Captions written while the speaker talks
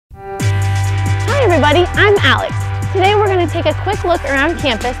everybody, I'm Alex. Today we're going to take a quick look around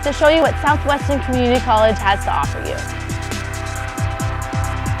campus to show you what Southwestern Community College has to offer you.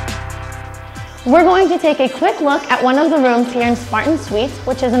 We're going to take a quick look at one of the rooms here in Spartan Suites,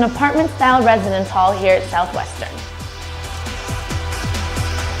 which is an apartment-style residence hall here at Southwestern.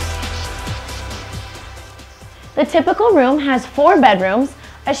 The typical room has 4 bedrooms,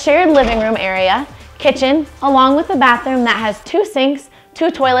 a shared living room area, kitchen, along with a bathroom that has 2 sinks, 2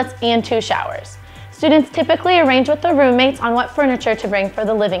 toilets, and 2 showers. Students typically arrange with their roommates on what furniture to bring for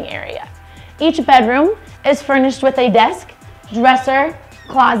the living area. Each bedroom is furnished with a desk, dresser,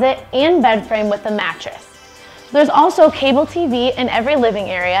 closet, and bed frame with a mattress. There's also cable TV in every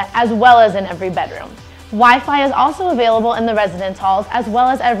living area as well as in every bedroom. Wi-Fi is also available in the residence halls as well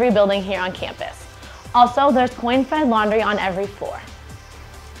as every building here on campus. Also, there's coin-fed laundry on every floor.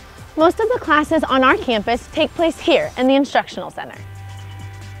 Most of the classes on our campus take place here in the Instructional Center.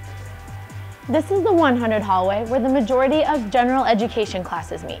 This is the 100 hallway where the majority of general education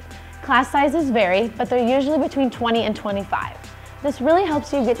classes meet. Class sizes vary, but they're usually between 20 and 25. This really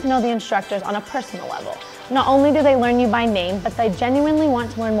helps you get to know the instructors on a personal level. Not only do they learn you by name, but they genuinely want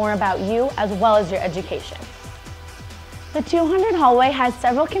to learn more about you as well as your education. The 200 hallway has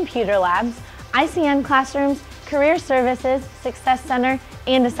several computer labs, ICN classrooms, career services, success center,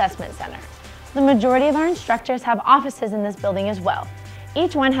 and assessment center. The majority of our instructors have offices in this building as well.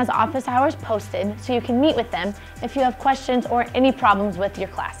 Each one has office hours posted so you can meet with them if you have questions or any problems with your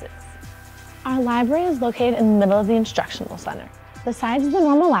classes. Our library is located in the middle of the Instructional Center. Besides the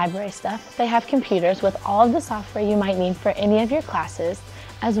normal library stuff, they have computers with all of the software you might need for any of your classes,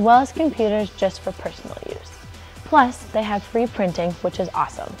 as well as computers just for personal use. Plus, they have free printing, which is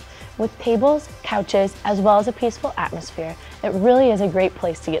awesome. With tables, couches, as well as a peaceful atmosphere, it really is a great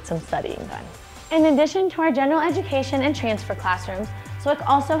place to get some studying done. In addition to our general education and transfer classrooms, SWCC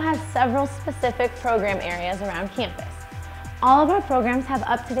also has several specific program areas around campus. All of our programs have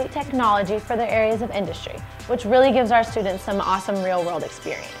up-to-date technology for their areas of industry, which really gives our students some awesome real-world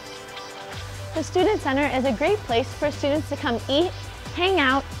experience. The Student Center is a great place for students to come eat, hang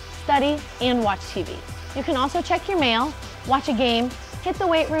out, study, and watch TV. You can also check your mail, watch a game, hit the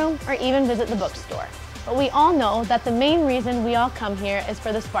weight room, or even visit the bookstore. But we all know that the main reason we all come here is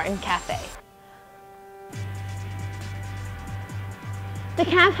for the Spartan Cafe. The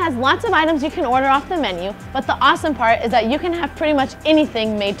Caf has lots of items you can order off the menu, but the awesome part is that you can have pretty much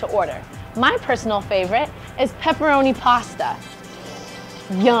anything made to order. My personal favorite is pepperoni pasta.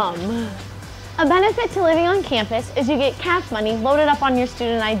 Yum! A benefit to living on campus is you get Caf money loaded up on your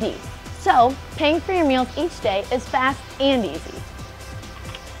student ID. So, paying for your meals each day is fast and easy.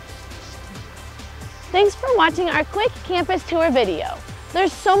 Thanks for watching our quick campus tour video.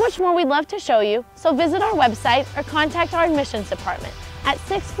 There's so much more we'd love to show you, so visit our website or contact our admissions department at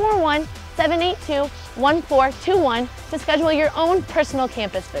 641-782-1421 to schedule your own personal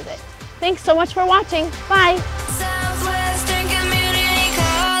campus visit. Thanks so much for watching. Bye!